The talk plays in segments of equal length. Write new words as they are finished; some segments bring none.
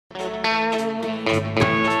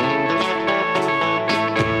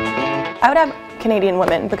I would have Canadian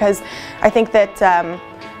women because I think that,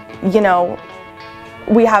 you know,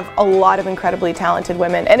 we have a lot of incredibly talented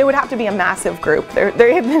women, and it would have to be a massive group.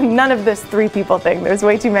 None of this 3 people thing. There's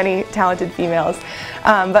way too many talented females.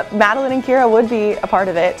 But Madeline and Kira would be a part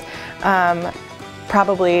of it.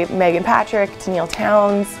 Probably Megan Patrick, Tennille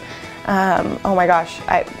Towns. Oh my gosh,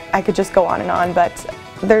 I could just go on and on, but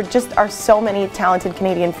there just are so many talented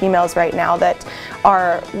Canadian females right now that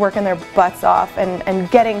are working their butts off and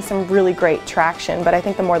getting some really great traction. But I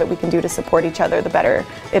think the more that we can do to support each other, the better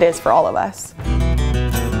it is for all of us.